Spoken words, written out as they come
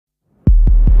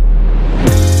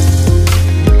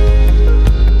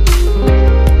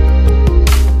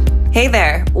Hey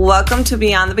there, welcome to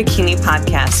Beyond the Bikini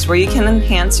podcast, where you can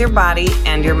enhance your body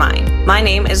and your mind. My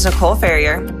name is Nicole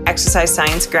Ferrier, exercise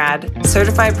science grad,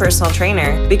 certified personal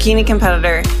trainer, bikini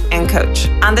competitor, and coach.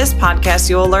 On this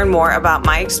podcast, you will learn more about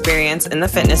my experience in the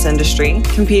fitness industry,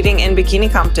 competing in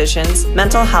bikini competitions,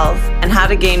 mental health, and how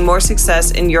to gain more success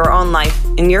in your own life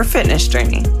in your fitness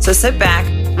journey. So sit back,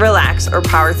 relax, or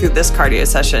power through this cardio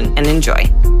session and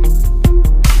enjoy.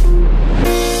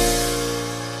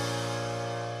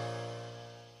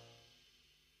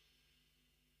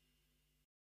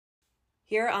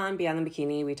 Here on Beyond the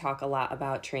Bikini, we talk a lot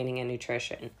about training and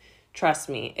nutrition. Trust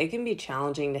me, it can be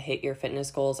challenging to hit your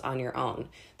fitness goals on your own.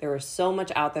 There is so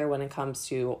much out there when it comes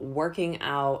to working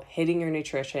out, hitting your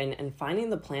nutrition, and finding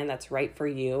the plan that's right for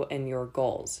you and your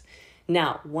goals.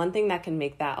 Now, one thing that can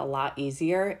make that a lot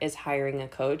easier is hiring a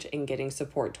coach and getting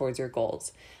support towards your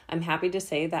goals. I'm happy to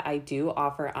say that I do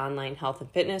offer online health and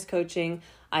fitness coaching.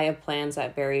 I have plans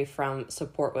that vary from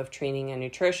support with training and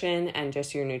nutrition and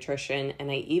just your nutrition,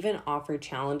 and I even offer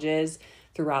challenges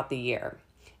throughout the year.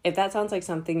 If that sounds like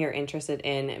something you're interested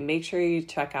in, make sure you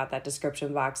check out that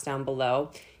description box down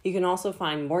below. You can also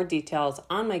find more details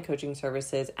on my coaching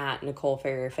services at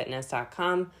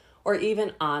NicoleFerrierFitness.com or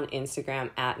even on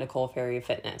Instagram at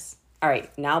NicoleFerrierFitness. All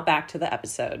right, now back to the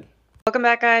episode. Welcome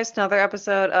back, guys, to another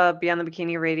episode of Beyond the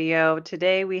Bikini Radio.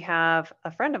 Today we have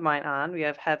a friend of mine on. We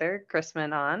have Heather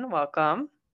Christman on. Welcome.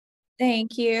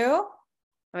 Thank you.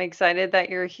 I'm excited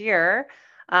that you're here.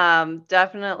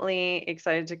 Definitely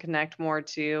excited to connect more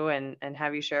too and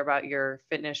have you share about your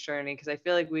fitness journey, because I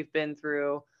feel like we've been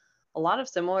through a lot of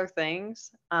similar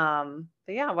things. But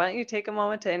yeah, why don't you take a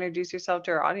moment to introduce yourself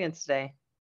to our audience today?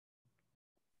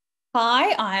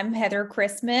 Hi, I'm Heather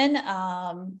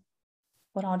Christman.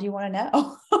 What all do you want to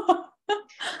know?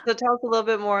 So tell us a little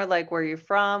bit more, like where you're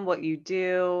from, what you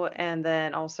do, and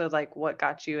then also like what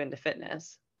got you into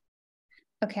fitness.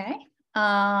 Okay.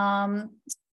 I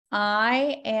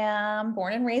am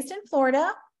born and raised in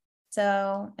Florida,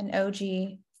 so an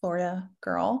OG Florida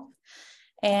girl.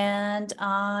 And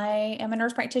I am a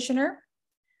nurse practitioner.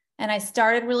 And I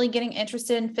started really getting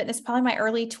interested in fitness probably my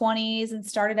early 20s and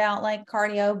started out like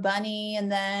cardio bunny. And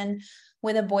then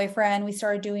with a boyfriend, we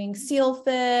started doing SEAL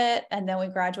Fit, and then we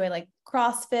graduated like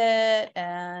CrossFit.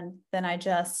 And then I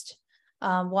just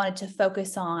wanted to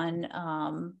focus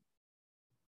on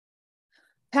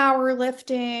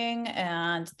powerlifting.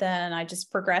 And then I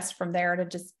just progressed from there to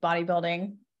just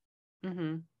bodybuilding.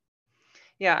 Mm-hmm.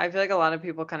 Yeah, I feel like a lot of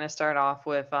people kind of start off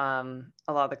with a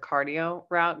lot of the cardio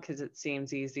route because it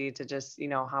seems easy to just,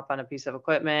 hop on a piece of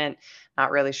equipment, not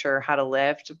really sure how to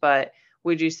lift. But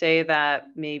would you say that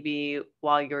maybe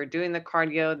while you were doing the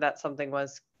cardio, that something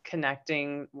was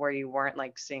connecting where you weren't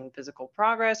like seeing physical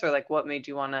progress, or like what made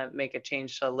you want to make a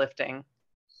change to lifting?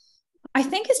 I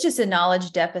think it's just a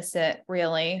knowledge deficit,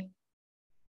 really.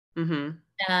 Mm-hmm.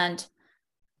 And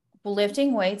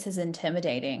lifting weights is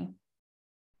intimidating.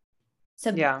 So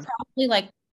Yeah. probably like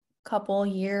a couple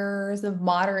years of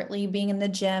moderately being in the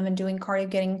gym and doing cardio,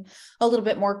 getting a little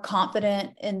bit more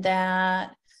confident in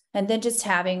that. And then just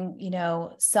having,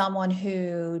 someone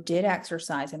who did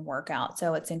exercise and work out.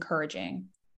 So it's encouraging.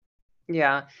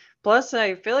 Yeah. Plus,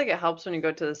 I feel like it helps when you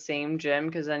go to the same gym,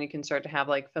 because then you can start to have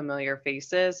like familiar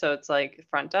faces. So it's like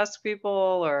front desk people,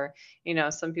 or,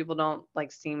 some people don't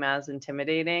like seem as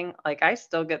intimidating. Like I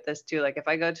still get this too. Like if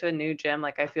I go to a new gym,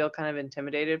 like I feel kind of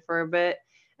intimidated for a bit.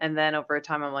 And then over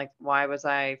time, I'm like, why was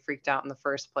I freaked out in the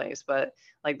first place? But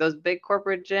like those big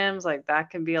corporate gyms, like that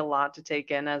can be a lot to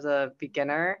take in as a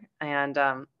beginner. And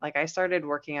like I started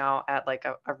working out at like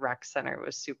a rec center. It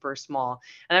was super small.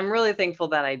 And I'm really thankful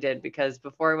that I did, because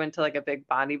before I went to like a big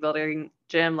bodybuilding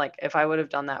gym, like if I would have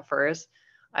done that first,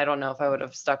 I don't know if I would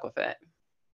have stuck with it.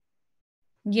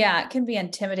 Yeah, it can be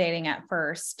intimidating at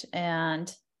first.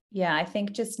 And yeah, I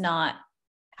think just not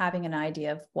having an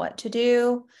idea of what to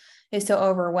do is so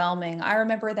overwhelming. I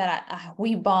remember that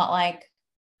we bought like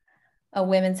a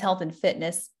women's health and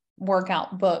fitness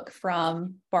workout book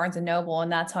from Barnes and Noble.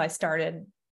 And that's how I started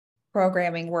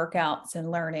programming workouts and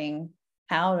learning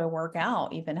how to work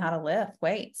out, even how to lift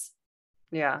weights.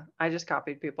 Yeah, I just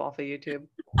copied people off of YouTube.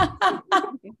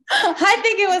 I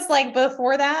think it was like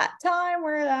before that time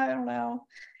where, I don't know,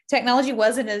 technology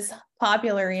wasn't as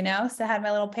popular, so I had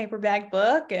my little paper bag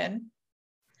book. And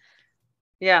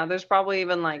yeah, there's probably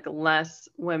even like less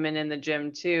women in the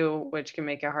gym too, which can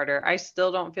make it harder. I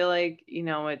still don't feel like,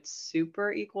 it's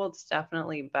super equal. It's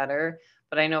definitely better.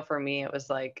 But I know for me, it was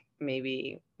like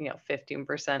maybe,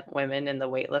 15% women in the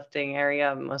weightlifting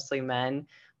area, mostly men.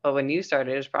 But when you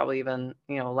started, it was probably even,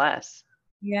 less.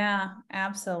 yeah,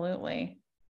 absolutely.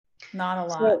 Not a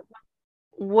lot.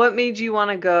 What made you want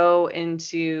to go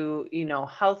into,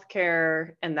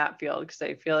 healthcare and that field? Because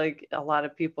I feel like a lot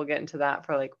of people get into that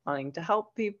for like wanting to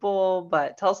help people,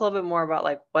 but tell us a little bit more about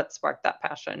like what sparked that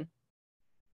passion.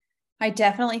 I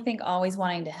definitely think always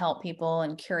wanting to help people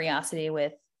and curiosity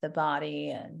with the body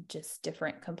and just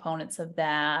different components of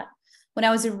that. When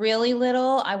I was really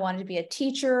little, I wanted to be a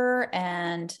teacher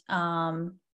and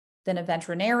then a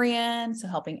veterinarian, so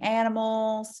helping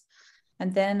animals.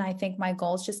 And then I think my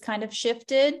goals just kind of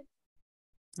shifted.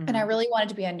 And I Hmm. really wanted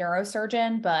to be a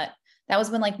neurosurgeon, but that was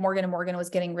when like Morgan and Morgan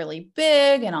was getting really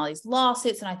big and all these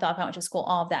lawsuits. And I thought if I went to school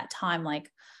all of that time,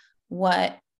 like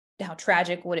what, how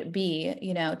tragic would it be,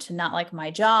 to not like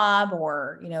my job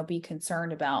or, be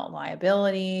concerned about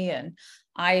liability. And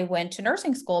I went to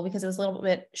nursing school because it was a little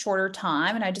bit shorter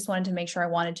time. And I just wanted to make sure I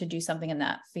wanted to do something in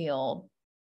that field.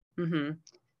 Hmm.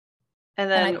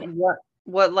 And And I then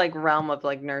what like realm of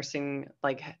like nursing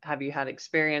like have you had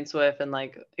experience with, and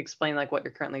like explain like what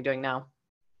you're currently doing now?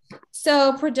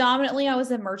 So predominantly I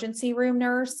was an emergency room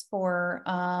nurse for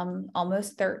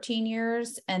almost 13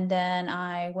 years. And then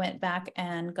I went back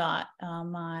and got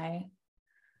my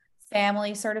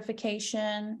family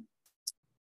certification.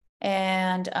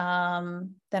 And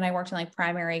then I worked in like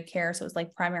primary care. So it was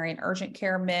like primary and urgent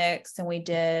care mix. And we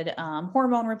did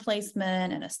hormone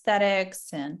replacement and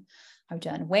aesthetics. And I've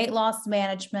done weight loss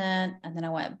management. And then I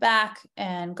went back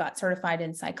and got certified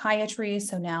in psychiatry.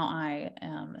 So now I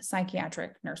am a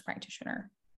psychiatric nurse practitioner.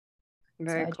 So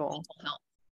Very I do cool. mental health.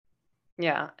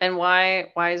 Yeah. And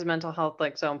why is mental health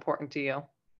like so important to you?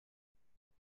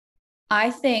 I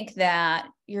think that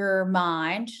your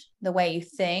mind, the way you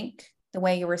think, the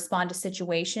way you respond to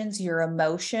situations, your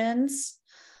emotions,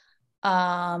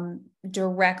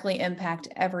 directly impact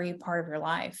every part of your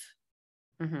life.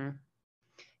 Hmm.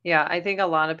 Yeah, I think a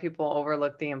lot of people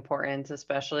overlook the importance,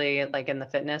 especially like in the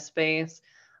fitness space.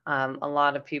 A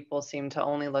lot of people seem to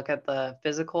only look at the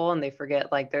physical and they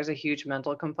forget like there's a huge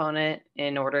mental component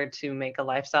in order to make a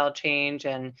lifestyle change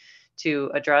and to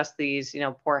address these,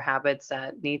 poor habits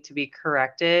that need to be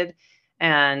corrected.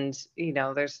 And,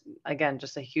 there's again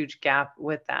just a huge gap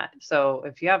with that. So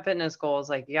if you have fitness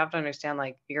goals, like you have to understand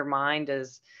like your mind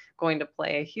is going to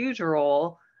play a huge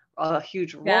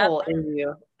Yeah, role in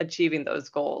you achieving those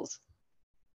goals.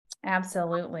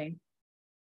 absolutely.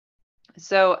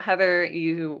 So, Heather,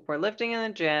 you were lifting in the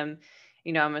gym.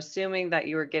 I'm assuming that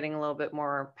you were getting a little bit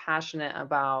more passionate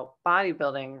about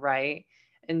bodybuilding, right?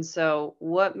 And so,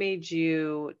 what made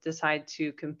you decide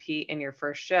to compete in your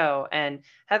first show? And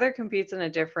Heather competes in a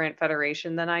different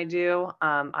federation than I do.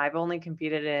 I've only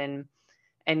competed in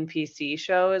NPC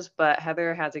shows, but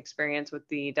Heather has experience with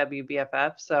the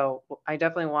WBFF. So, I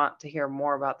definitely want to hear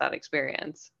more about that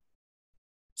experience.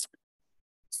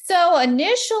 So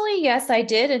initially, yes, I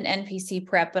did an NPC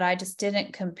prep, but I just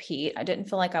didn't compete. I didn't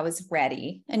feel like I was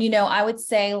ready. And, I would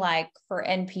say like for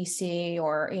NPC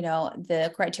or,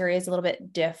 the criteria is a little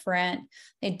bit different.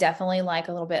 They definitely like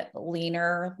a little bit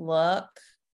leaner look.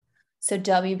 So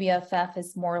WBFF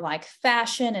is more like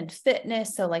fashion and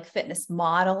fitness. So like fitness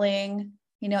modeling,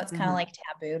 it's kind of Hmm. like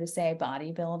taboo to say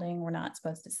bodybuilding. We're not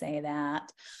supposed to say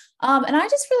that. And I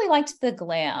just really liked the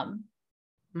glam.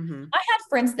 Hmm. I had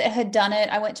friends that had done it.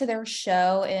 I went to their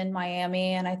show in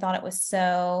Miami and I thought it was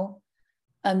so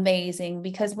amazing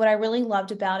because what I really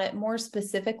loved about it more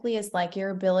specifically is like your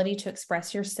ability to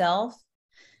express yourself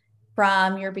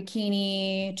from your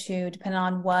bikini to depending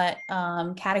on what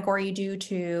category you do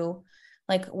to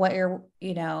like what your,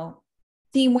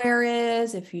 theme wear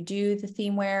is, if you do the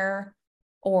theme wear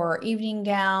or evening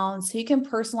gowns. So you can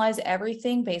personalize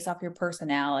everything based off your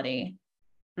personality.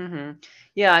 Hmm.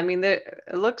 Yeah, I mean, it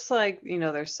looks like,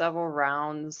 there's several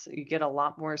rounds. You get a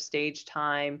lot more stage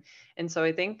time. And so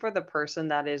I think for the person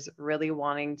that is really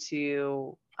wanting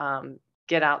to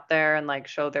get out there and like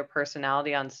show their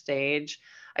personality on stage,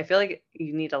 I feel like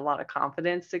you need a lot of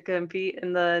confidence to compete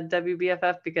in the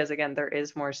WBFF because, again, there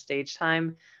is more stage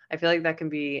time. I feel like that can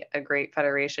be a great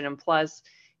federation. And plus,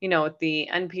 with the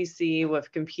NPC,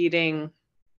 with competing,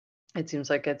 it seems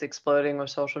like it's exploding with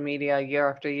social media year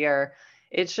after year.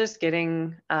 It's just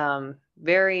getting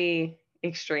very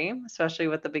extreme, especially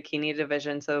with the bikini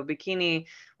division. So bikini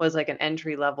was like an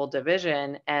entry level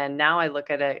division, and now I look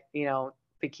at it,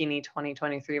 bikini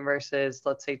 2023 versus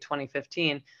let's say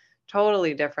 2015,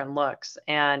 totally different looks,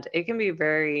 and it can be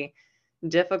very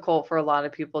difficult for a lot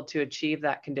of people to achieve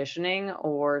that conditioning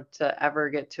or to ever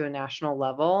get to a national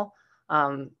level.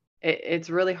 It's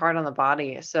really hard on the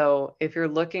body. So if you're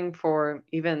looking for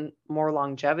even more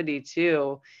longevity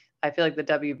too, I feel like the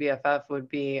WBFF would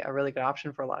be a really good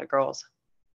option for a lot of girls.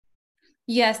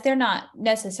 Yes, they're not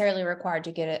necessarily required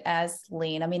to get it as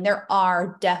lean. I mean, there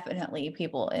are definitely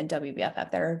people in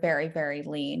WBFF that are very, very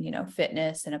lean,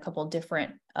 fitness and a couple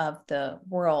different of the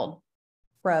world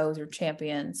pros or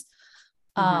champions.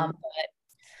 Mm-hmm.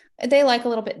 But they like a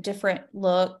little bit different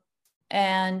look.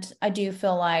 And I do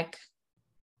feel like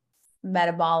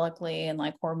metabolically and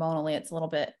like hormonally, it's a little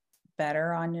bit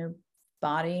better on your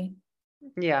body.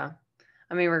 Yeah.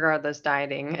 I mean, regardless,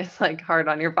 dieting is like hard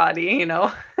on your body.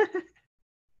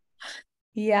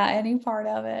 Yeah, any part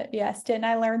of it. Yes, didn't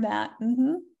I learn that?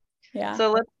 Yeah.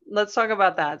 So let's talk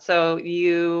about that. So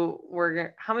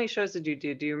how many shows did you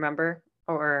do? Do you remember?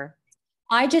 Or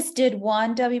I just did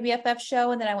one WBFF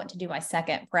show and then I went to do my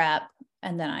second prep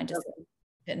and then I just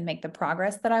didn't make the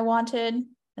progress that I wanted.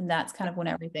 And that's kind of when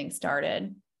everything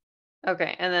started.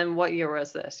 okay. And then what year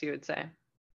was this, you would say?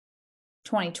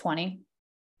 2020.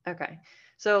 Okay.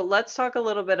 So let's talk a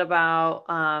little bit about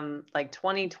like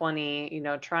 2020,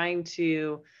 trying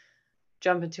to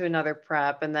jump into another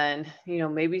prep and then,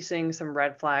 maybe seeing some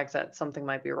red flags that something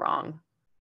might be wrong.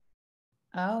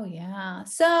 Oh, yeah.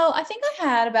 So I think I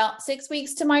had about 6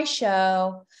 weeks to my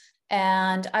show.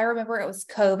 And I remember it was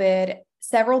COVID.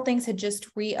 Several things had just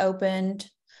reopened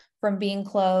from being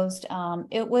closed.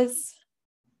 It was,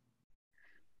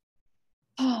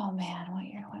 oh man, what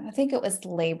year? I think it was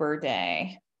Labor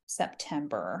Day,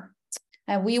 September.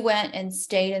 And we went and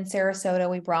stayed in Sarasota.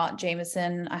 We brought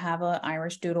Jameson. I have an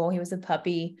Irish doodle. He was a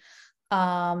puppy.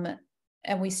 Um,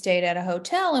 and we stayed at a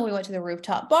hotel and we went to the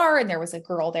rooftop bar and there was a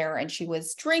girl there and she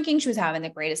was drinking. She was having the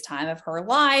greatest time of her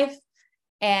life.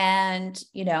 And,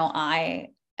 I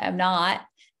am not.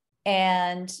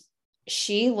 And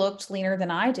she looked leaner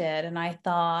than I did. And I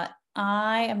thought,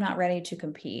 I am not ready to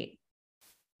compete.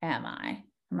 Am I?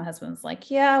 And my husband's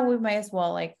like, yeah, we may as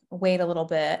well like wait a little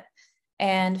bit.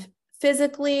 And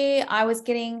physically, I was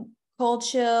getting cold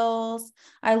chills.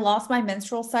 I lost my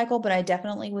menstrual cycle, but I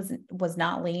definitely was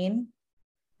not lean.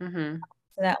 Mm-hmm.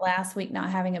 So that last week, not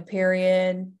having a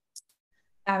period,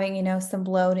 having, some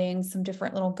bloating, some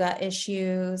different little gut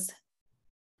issues.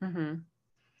 Mm-hmm.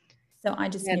 So I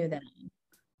just Yeah. knew that.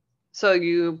 So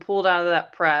you pulled out of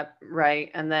that prep,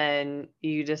 right? And then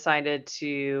you decided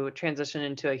to transition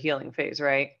into a healing phase,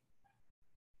 right?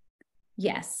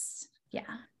 Yes. Yeah.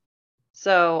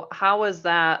 So how was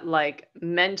that like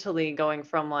mentally going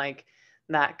from like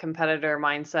that competitor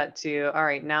mindset to, all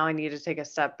right, now I need to take a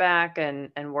step back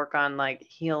and work on like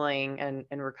healing and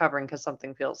recovering because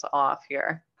something feels off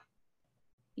here.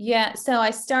 Yeah. So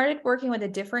I started working with a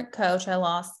different coach. I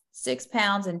lost 6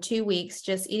 pounds in 2 weeks,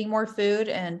 just eating more food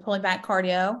and pulling back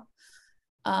cardio,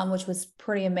 which was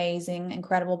pretty amazing,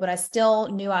 incredible. But I still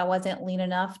knew I wasn't lean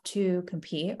enough to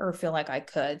compete or feel like I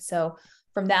could. So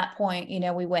from that point,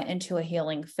 we went into a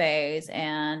healing phase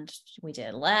and we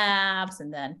did labs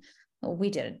and then we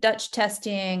did a Dutch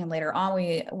testing. And later on,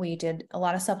 we did a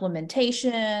lot of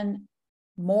supplementation,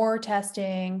 more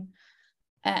testing.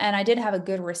 And I did have a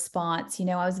good response. I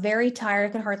was very tired.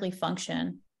 I could hardly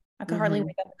function. I could hardly Mm-hmm.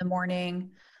 wake up in the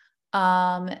morning.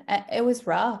 It was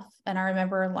rough. And I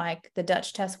remember like the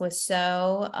Dutch test was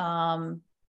so, I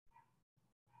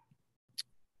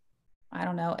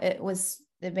don't know, it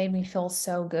made me feel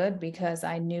so good because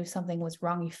I knew something was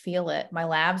wrong. You feel it. My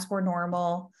labs were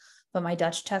normal, but my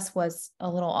Dutch test was a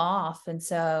little off. And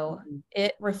so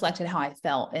it reflected how I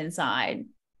felt inside.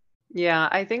 Yeah,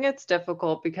 I think it's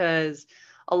difficult because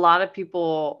a lot of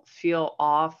people feel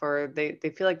off or they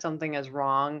feel like something is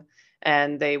wrong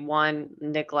and they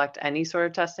neglect any sort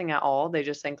of testing at all. They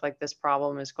just think like this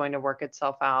problem is going to work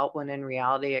itself out when in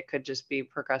reality it could just be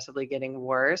progressively getting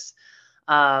worse.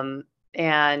 Um,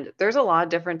 and there's a lot of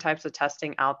different types of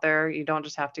testing out there. You don't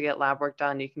just have to get lab work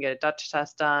done. You can get a Dutch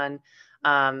test done.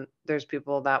 There's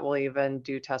people that will even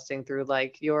do testing through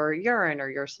like your urine or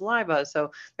your saliva.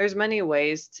 So there's many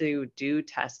ways to do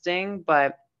testing,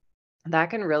 but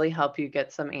that can really help you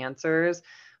get some answers.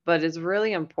 But it's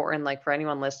really important, like for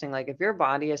anyone listening, like if your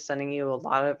body is sending you a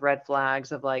lot of red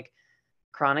flags of like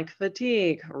chronic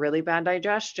fatigue, really bad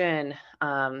digestion,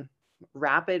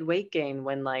 rapid weight gain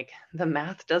when like the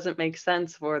math doesn't make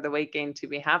sense for the weight gain to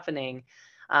be happening.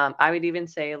 I would even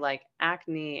say like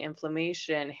acne,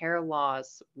 inflammation, hair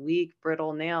loss, weak,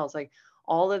 brittle nails, like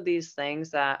all of these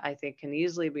things that I think can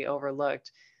easily be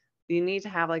overlooked. You need to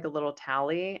have like a little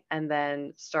tally and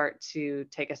then start to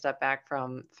take a step back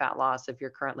from fat loss if you're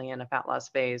currently in a fat loss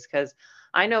phase. Because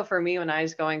I know for me, when I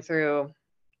was going through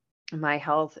my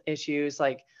health issues,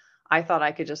 like I thought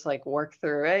I could just like work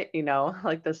through it,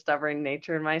 like the stubborn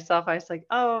nature in myself. I was like,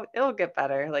 oh, it'll get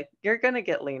better. Like you're going to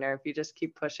get leaner if you just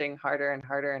keep pushing harder and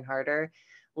harder and harder.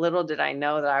 little did I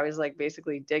know that I was like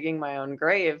basically digging my own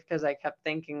grave because I kept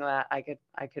thinking that I could,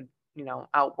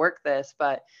 outwork this.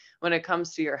 But when it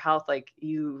comes to your health, like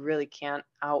you really can't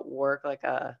outwork like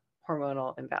a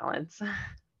hormonal imbalance.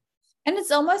 And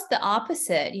it's almost the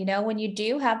opposite. When you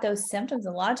do have those symptoms,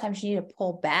 a lot of times you need to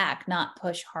pull back, not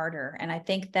push harder. And I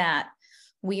think that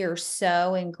we are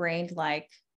so ingrained, like,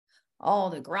 oh,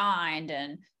 the grind,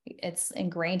 and it's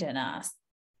ingrained in us.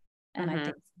 And I Hmm.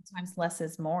 think sometimes less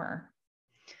is more.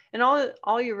 And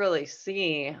all you really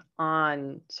see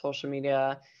on social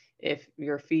media, if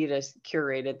your feed is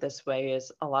curated this way,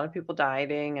 is a lot of people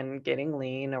dieting and getting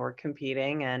lean or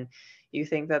competing, and you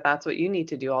think that that's what you need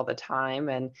to do all the time.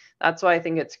 And that's why I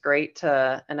think it's great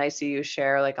to, and I see you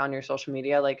share like on your social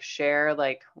media, like share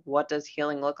like what does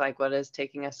healing look like, what does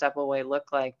taking a step away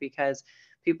look like, because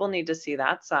people need to see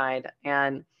that side.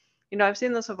 And I've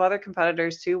seen this with other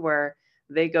competitors too, where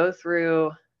they go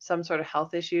through some sort of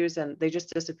health issues and they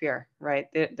just disappear, right?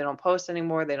 They don't post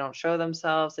anymore. They don't show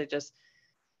themselves.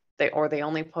 They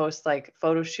only post like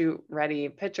photo shoot ready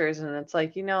pictures. And it's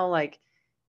like, like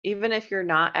even if you're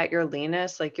not at your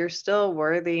leanest, like you're still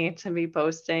worthy to be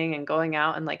posting and going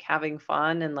out and like having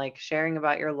fun and like sharing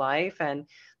about your life. And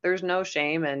there's no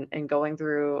shame in going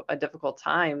through a difficult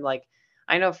time. Like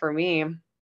I know for me,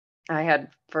 I had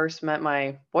first met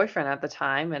my boyfriend at the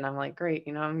time, and I'm like, great,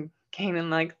 I'm gaining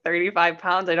like 35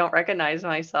 pounds. I don't recognize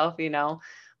myself.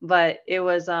 But it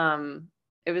was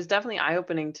definitely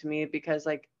eye-opening to me because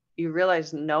like you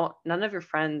realize none of your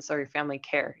friends or your family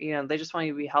care. They just want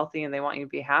you to be healthy and they want you to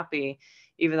be happy,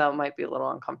 even though it might be a little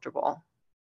uncomfortable.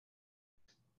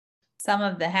 Some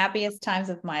of the happiest times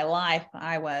of my life,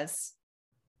 I was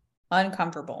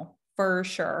uncomfortable for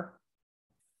sure.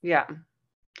 Yeah.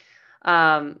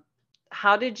 Um,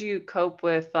 how did you cope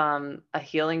with a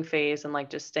healing phase and like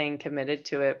just staying committed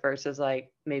to it versus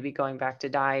like maybe going back to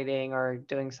dieting or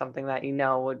doing something that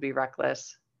would be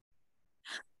reckless?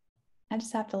 I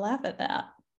just have to laugh at that.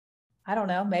 I don't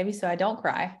know, maybe so I don't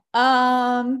cry.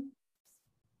 I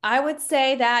would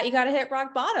say that you got to hit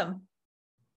rock bottom.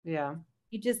 Yeah.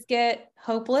 You just get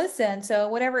hopeless. And so,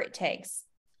 whatever it takes,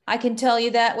 I can tell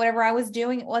you that whatever I was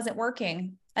doing, it wasn't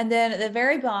working. And then at the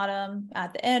very bottom,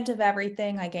 at the end of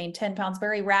everything, I gained 10 pounds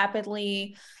very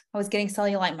rapidly. I was getting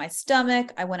cellulite in my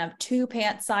stomach. I went up 2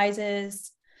 pant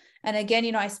sizes. And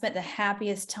again, I spent the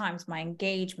happiest times, my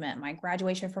engagement, my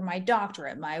graduation from my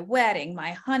doctorate, my wedding,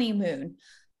 my honeymoon,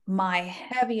 my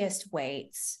heaviest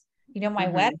weights. My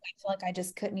wedding, Hmm. I feel like I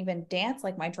just couldn't even dance.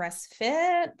 Like my dress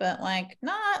fit, but like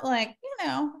not like,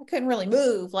 I couldn't really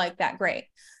move like that great.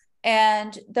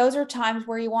 And those are times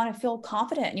where you want to feel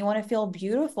confident and you want to feel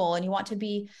beautiful and you want to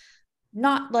be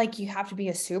not like you have to be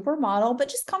a supermodel, but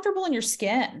just comfortable in your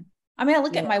skin. I mean, I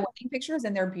look Yeah. at my wedding pictures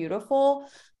and they're beautiful,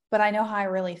 but I know how I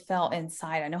really felt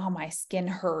inside. I know how my skin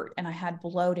hurt and I had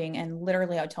bloating. And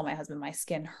literally, I would tell my husband, my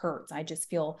skin hurts. I just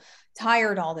feel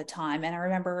tired all the time. And I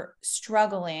remember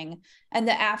struggling and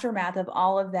the aftermath of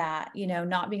all of that,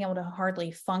 not being able to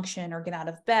hardly function or get out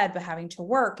of bed, but having to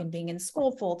work and being in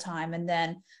school full time. And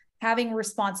then having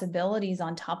responsibilities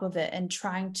on top of it and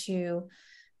trying to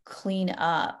clean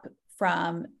up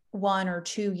from 1 or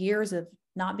 2 years of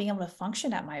not being able to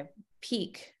function at my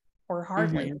peak or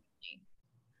hardly. Hmm.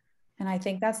 And I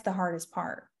think that's the hardest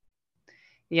part.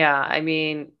 Yeah. I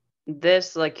mean,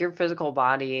 this, like your physical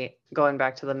body, going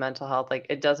back to the mental health, like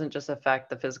it doesn't just affect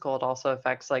the physical, it also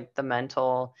affects like the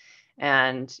mental.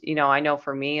 And, I know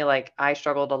for me, like I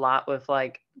struggled a lot with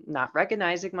like not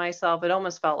recognizing myself. It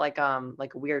almost felt like a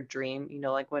weird dream,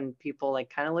 like when people like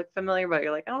kind of look familiar, but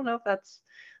you're like, I don't know if that's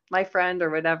my friend or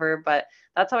whatever. But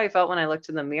that's how I felt when I looked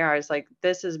in the mirror. I was like,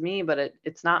 this is me, but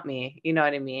it's not me. You know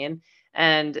what I mean?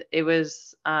 And it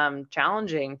was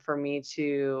challenging for me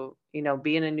to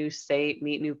be in a new state,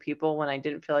 meet new people when I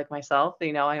didn't feel like myself.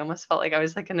 I almost felt like I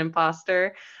was like an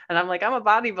imposter, and I'm like, I'm a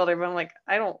bodybuilder, but I'm like,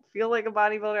 I don't feel like a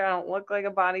bodybuilder, I don't look like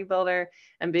a bodybuilder.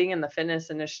 And being in the fitness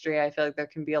industry, I feel like there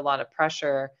can be a lot of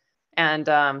pressure. And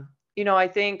I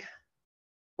think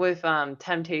with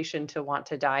temptation to want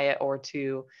to diet or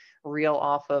to reel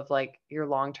off of like your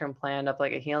long-term plan of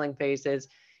like a healing phase, is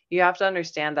you have to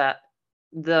understand that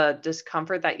the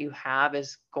discomfort that you have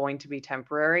is going to be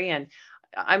temporary. And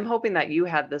I'm hoping that you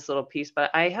had this little piece,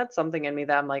 but I had something in me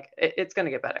that I'm like, it's going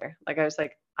to get better. Like I was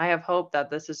like, I have hope that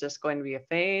this is just going to be a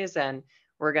phase and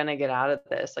we're going to get out of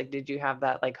this. Like, did you have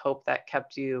that like hope that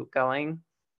kept you going?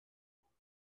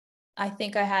 I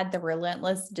think I had the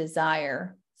relentless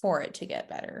desire for it to get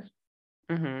better.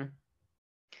 Hmm.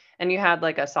 And you had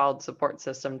like a solid support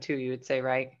system too, you would say,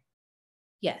 right?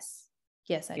 Yes.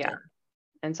 Yes, I Yeah. did.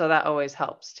 And so that always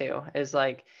helps too, is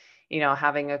like,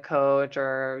 having a coach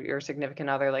or your significant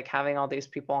other, like having all these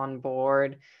people on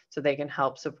board so they can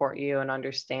help support you and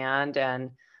understand.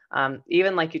 And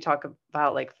even like you talk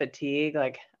about like fatigue,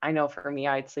 like I know for me,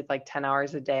 I'd sleep like 10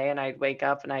 hours a day and I'd wake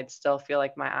up and I'd still feel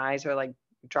like my eyes are like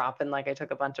dropping, like I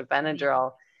took a bunch of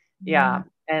Benadryl. Mhm. Yeah.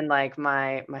 And like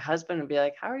my husband would be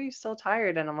like, how are you still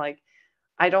tired? And I'm like,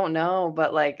 I don't know,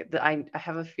 but like I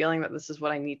have a feeling that this is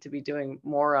what I need to be doing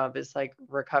more of is like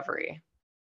recovery.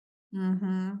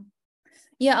 Mhm.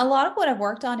 Yeah, a lot of what I've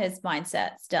worked on is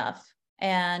mindset stuff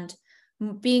and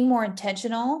being more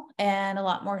intentional and a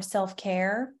lot more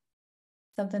self-care,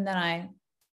 something that I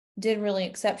did really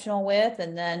exceptional with.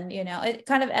 And then, it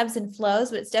kind of ebbs and flows,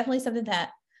 but it's definitely something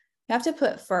that you have to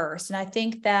put first. And I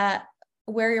think that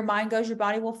where your mind goes, your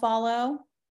body will follow.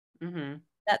 Hmm.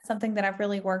 That's something that I've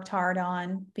really worked hard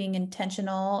on, being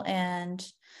intentional and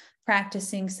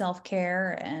practicing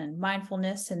self-care and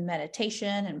mindfulness and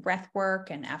meditation and breath work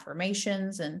and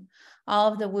affirmations and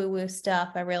all of the woo-woo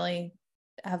stuff I really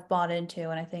have bought into,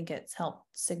 and I think it's helped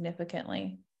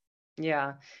significantly.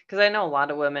 Yeah, because I know a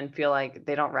lot of women feel like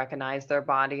they don't recognize their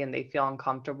body and they feel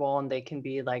uncomfortable and they can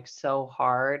be like so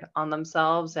hard on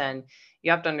themselves. And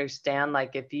you have to understand,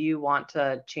 like, if you want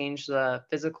to change the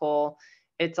physical,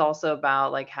 it's also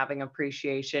about like having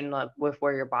appreciation with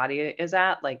where your body is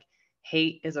at. Like,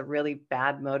 hate is a really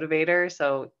bad motivator.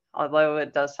 So, although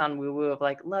it does sound woo woo of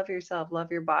like, love yourself,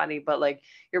 love your body, but like,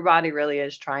 your body really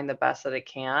is trying the best that it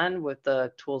can with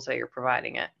the tools that you're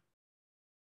providing it.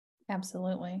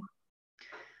 Absolutely.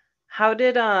 How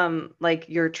did like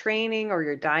your training or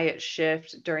your diet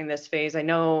shift during this phase? I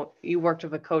know you worked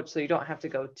with a coach, so you don't have to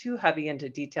go too heavy into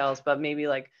details, but maybe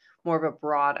like more of a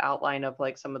broad outline of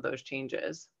like some of those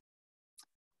changes.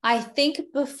 I think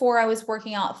before I was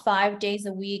working out 5 days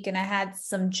a week and I had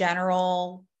some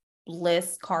general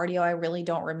bliss cardio. I really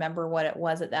don't remember what it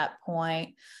was at that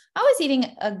point. I was eating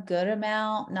a good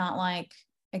amount, not like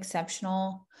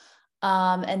exceptional.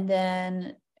 And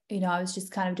then, I was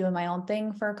just kind of doing my own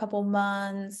thing for a couple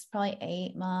months, probably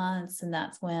 8 months. And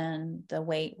that's when the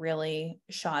weight really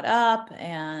shot up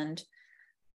and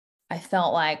I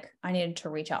felt like I needed to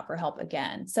reach out for help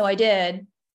again. So I did.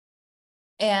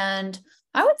 And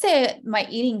I would say my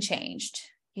eating changed,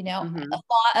 a Hmm.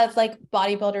 lot of like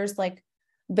bodybuilders, like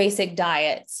basic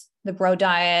diets, the bro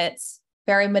diets,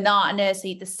 very monotonous,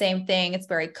 eat the same thing. It's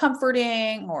very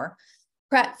comforting, or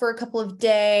prep for a couple of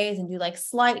days and do like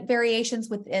slight variations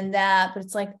within that. But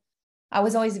it's like, I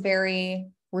was always very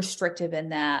restrictive in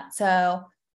that. So,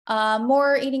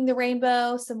 more eating the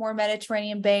rainbow, some more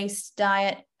Mediterranean based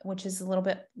diet, which is a little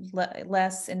bit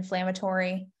less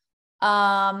inflammatory.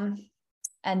 Um,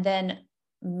 and then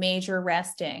major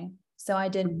resting. So I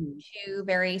did Hmm. 2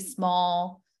 very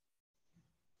small,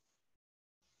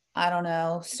 I don't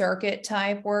know, circuit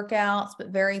type workouts, but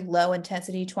very low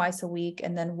intensity twice a week,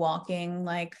 and then walking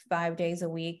like 5 days a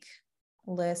week,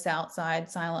 lists outside,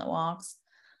 silent walks.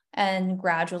 And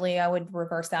gradually I would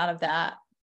reverse out of that.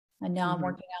 And now I'm Hmm.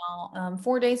 working out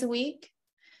 4 days a week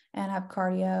and have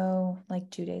cardio like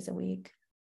 2 days a week.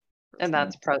 And So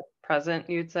that's present,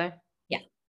 you'd say? yeah.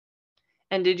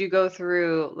 And did you go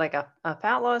through like a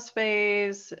fat loss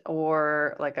phase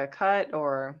or like a cut,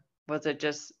 or was it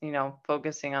just,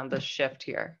 focusing on the shift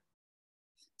here?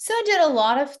 So I did a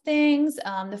lot of things.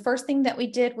 The first thing that we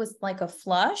did was like a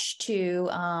flush to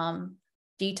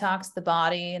detox the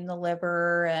body and the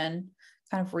liver and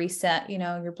kind of reset,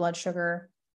 your blood sugar.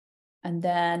 And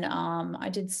then I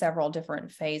did several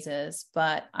different phases,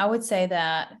 but I would say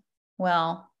that,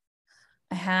 well,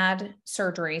 I had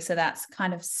surgery, so that's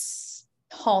kind of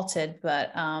halted,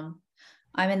 but I'm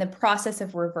in the process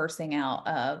of reversing out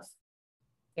of,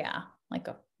 yeah, like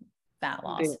a fat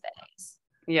loss phase.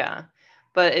 Yeah.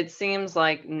 But it seems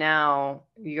like now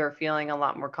you're feeling a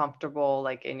lot more comfortable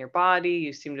like in your body.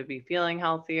 You seem to be feeling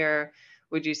healthier.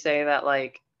 Would you say that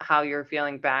like how you're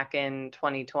feeling back in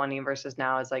 2020 versus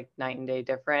now is like night and day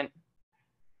different?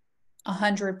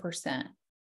 100%.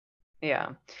 Yeah.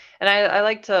 And I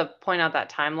like to point out that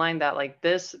timeline that like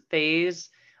this phase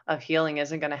of healing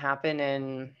isn't going to happen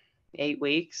in 8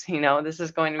 weeks. This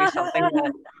is going to be something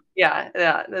that, yeah,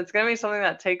 yeah, it's going to be something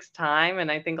that takes time. And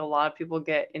I think a lot of people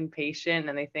get impatient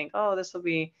and they think, oh, this will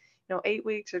be, 8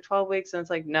 weeks or 12 weeks. And it's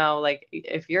like, no, like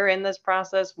if you're in this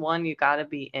process, one, you got to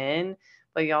be in,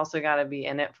 but you also got to be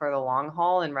in it for the long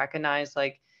haul and recognize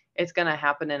like it's going to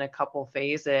happen in a couple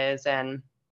phases. And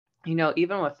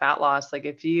even with fat loss, like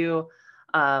if you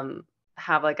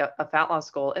have like a fat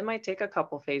loss goal, it might take a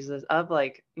couple phases of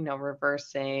like,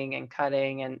 reversing and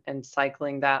cutting and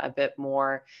cycling that a bit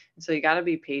more. And so you got to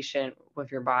be patient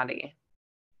with your body.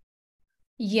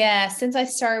 Yeah, since I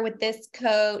started with this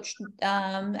coach,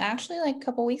 actually like a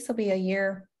couple weeks will be a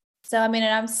year. So I mean,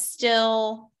 and I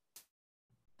feel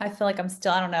like I'm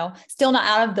still, I don't know, still not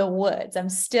out of the woods. I'm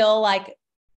still like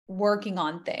working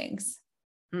on things.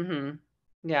 Mm-hmm.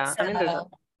 Yeah. I mean,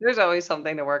 So there's always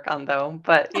something to work on though,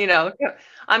 but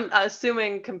I'm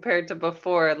assuming compared to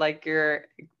before, like you're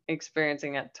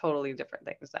experiencing at totally different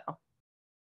things now.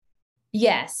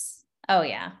 yes. Oh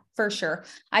yeah, for sure.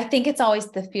 I think it's always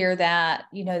the fear that,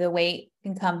 the weight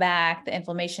can come back, the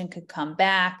inflammation could come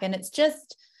back. And it's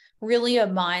just really a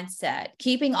mindset,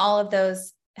 keeping all of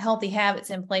those healthy habits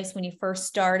in place when you first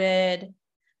started,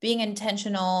 being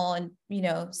intentional and,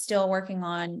 still working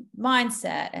on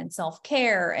mindset and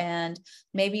self-care. And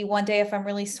maybe one day if I'm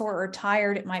really sore or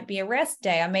tired, it might be a rest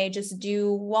day. I may just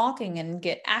do walking and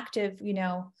get active, be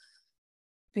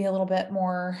a little bit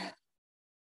more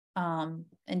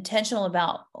intentional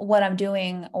about what I'm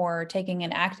doing, or taking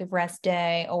an active rest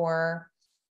day, or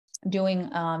doing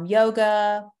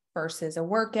yoga versus a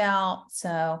workout.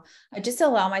 So I just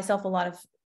allow myself a lot of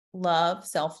love,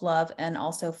 self-love, and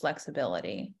also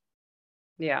flexibility.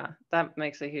 Yeah, that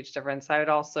makes a huge difference. I would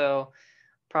also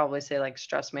probably say like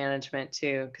stress management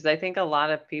too, because I think a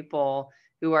lot of people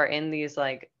who are in these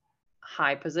like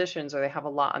high positions or they have a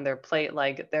lot on their plate,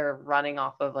 like they're running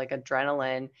off of like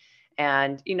adrenaline.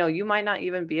 And you might not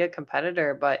even be a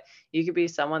competitor, but you could be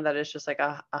someone that is just like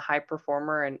a high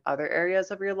performer in other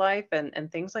areas of your life. And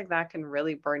things like that can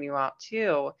really burn you out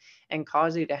too and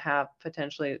cause you to have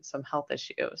potentially some health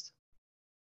issues.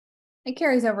 It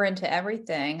carries over into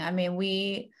everything. I mean,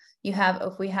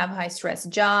 if we have high stress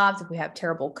jobs, if we have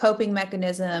terrible coping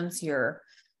mechanisms, your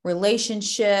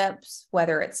relationships,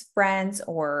 whether it's friends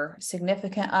or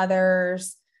significant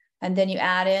others, and then you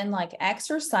add in like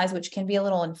exercise, which can be a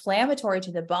little inflammatory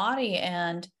to the body,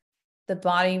 and the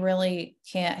body really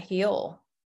can't heal.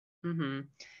 Hmm.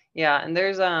 Yeah, and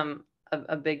there's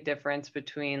a big difference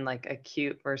between like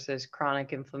acute versus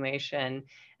chronic inflammation.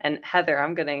 And Heather,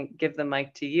 I'm gonna give the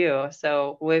mic to you.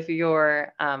 So with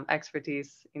your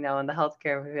expertise, in the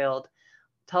healthcare field,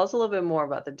 tell us a little bit more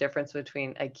about the difference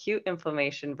between acute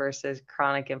inflammation versus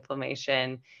chronic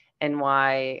inflammation and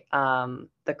why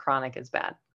the chronic is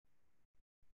bad.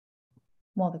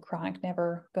 Well, the chronic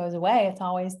never goes away. It's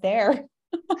always there.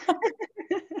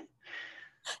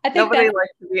 I think Nobody that's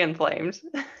likes to be inflamed.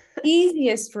 the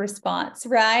easiest response,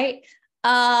 right?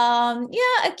 Yeah,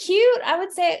 acute, I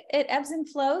would say it ebbs and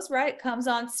flows, right? It comes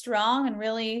on strong and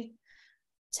really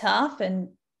tough and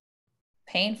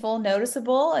painful,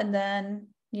 noticeable, and then,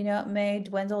 it may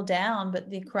dwindle down, but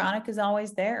the chronic is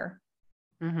always there.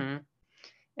 Hmm.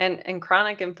 And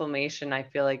chronic inflammation, I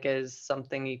feel like is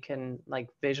something you can like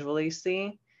visually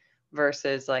see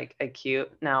versus like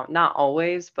acute. Now, not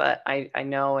always, but I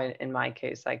know in my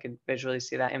case, I could visually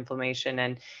see that inflammation.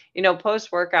 And,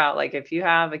 post workout, like if you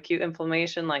have acute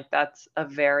inflammation, like that's a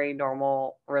very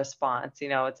normal response.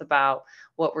 It's about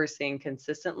what we're seeing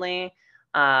consistently.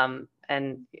 And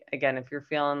again, if you're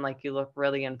feeling like you look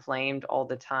really inflamed all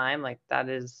the time, like that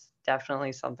is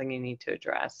definitely something you need to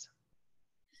address.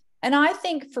 And I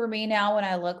think for me now, when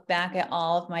I look back at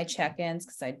all of my check-ins,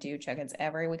 because I do check-ins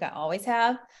every week, I always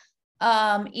have,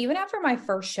 even after my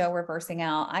first show reversing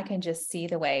out, I can just see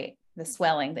the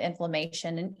swelling, the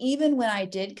inflammation. And even when I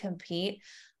did compete,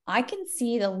 I can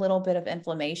see the little bit of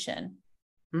inflammation.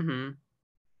 Hmm.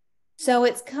 So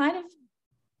it's kind of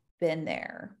been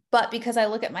there. But because I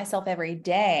look at myself every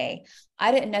day,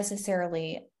 I didn't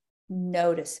necessarily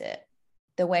notice it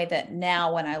the way that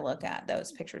now when I look at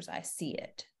those pictures, I see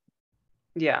it.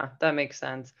 Yeah, that makes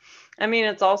sense. I mean,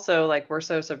 it's also like we're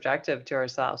so subjective to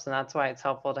ourselves, and that's why it's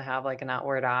helpful to have like an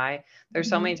outward eye. There's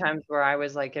so many Mhm. times where I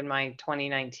was like in my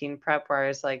 2019 prep where I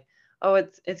was like, "Oh,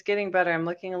 it's getting better. I'm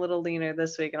looking a little leaner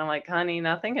this week." And I'm like, "Honey,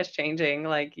 nothing is changing.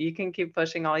 Like you can keep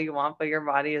pushing all you want, but your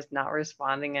body is not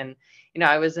responding." And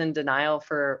I was in denial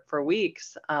for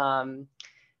weeks. And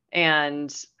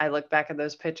I look back at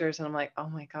those pictures and I'm like, "Oh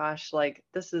my gosh, like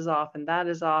this is off and that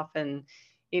is off." And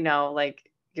like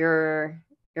your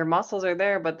muscles are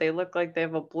there, but they look like they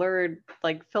have a blurred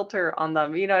like filter on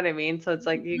them. You know what I mean? So it's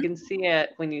like you can see it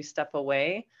when you step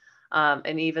away.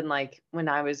 And even like when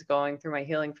I was going through my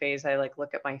healing phase, I like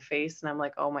look at my face and I'm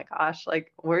like, oh my gosh,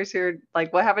 like where's your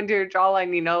like what happened to your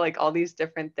jawline? Like all these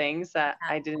different things that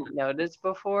I didn't notice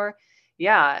before.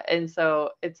 Yeah. And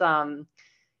so it's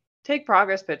take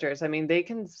progress pictures. I mean, they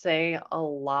can say a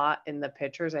lot in the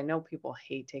pictures. I know people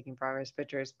hate taking progress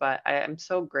pictures, but I am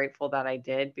so grateful that I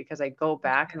did because I go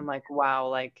back and I'm like, wow,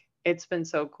 like it's been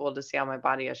so cool to see how my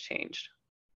body has changed.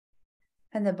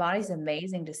 And the body's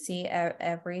amazing to see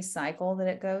every cycle that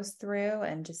it goes through,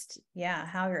 and just, yeah,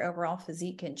 how your overall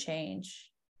physique can change,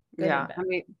 good and Yeah.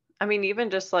 bad. I mean, even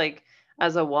just like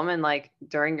as a woman, like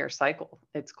during your cycle,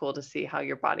 it's cool to see how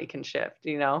your body can shift,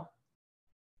 you know?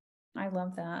 I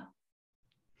love that.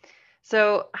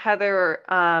 So, Heather,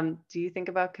 do you think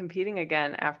about competing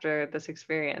again after this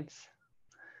experience?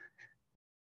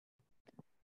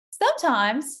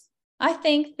 Sometimes I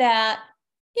think that,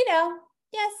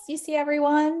 yes, you see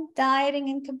everyone dieting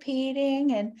and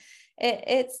competing, and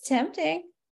it's tempting.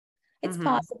 It's Mm-hmm.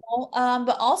 possible.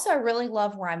 But also I really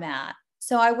love where I'm at.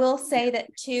 So I will say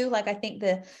that too, like I think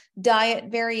the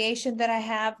diet variation that I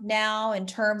have now in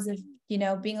terms of,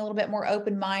 being a little bit more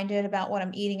open-minded about what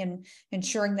I'm eating and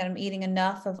ensuring that I'm eating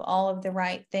enough of all of the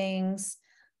right things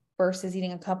versus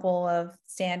eating a couple of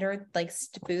standard like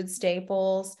food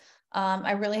staples.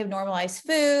 I really have normalized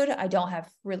food. I don't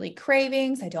have really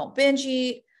cravings. I don't binge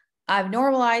eat. I've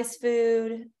normalized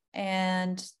food,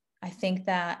 and I think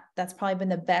that that's probably been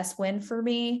the best win for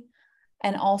me.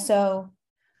 And also,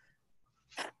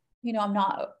 I'm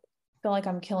not feel like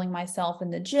I'm killing myself in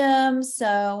the gym.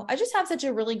 So I just have such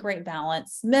a really great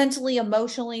balance mentally,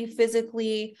 emotionally,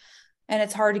 physically, and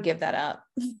it's hard to give that up.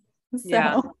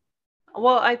 Yeah. So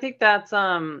Well, I think that's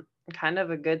kind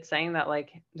of a good saying that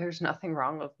like there's nothing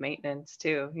wrong with maintenance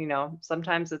too, you know.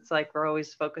 Sometimes it's like we're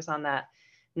always focused on that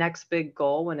next big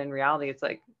goal when in reality it's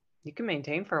like you can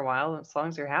maintain for a while as long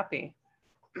as you're happy.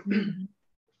 mhm,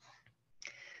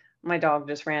 My dog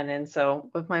just ran in,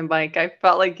 so with my mic, I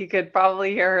felt like you could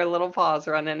probably hear her little paws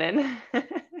running in.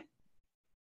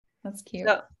 that's cute.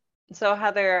 So, so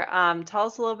Heather, tell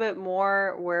us a little bit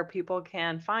more where people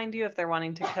can find you if they're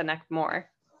wanting to connect more.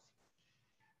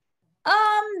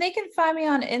 They can find me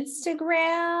on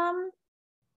Instagram.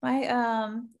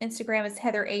 My Instagram is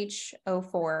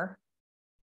HeatherH04.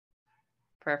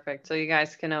 Perfect. So you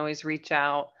guys can always reach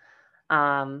out.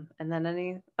 And then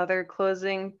any other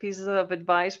closing pieces of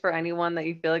advice for anyone that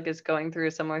you feel like is going through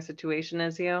a similar situation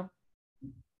as you?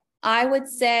 I would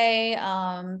say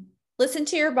listen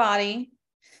to your body.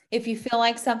 If you feel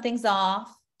like something's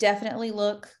off, definitely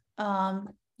look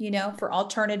for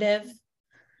alternative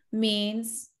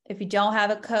means. If you don't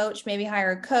have a coach, maybe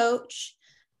hire a coach.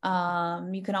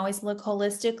 You can always look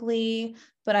holistically,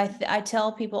 but I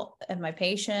tell people and my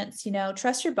patients,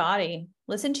 trust your body,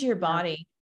 listen to your Yeah. body.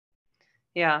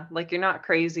 Yeah, like you're not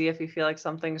crazy if you feel like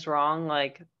something's wrong.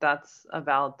 Like that's a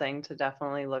valid thing to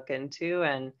definitely look into.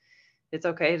 And it's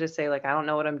okay to say, like, I don't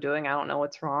know what I'm doing. I don't know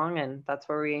what's wrong. And that's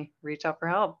where we reach out for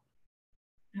help.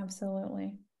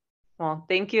 Absolutely. Well,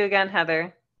 thank you again,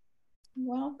 Heather.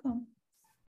 You're welcome.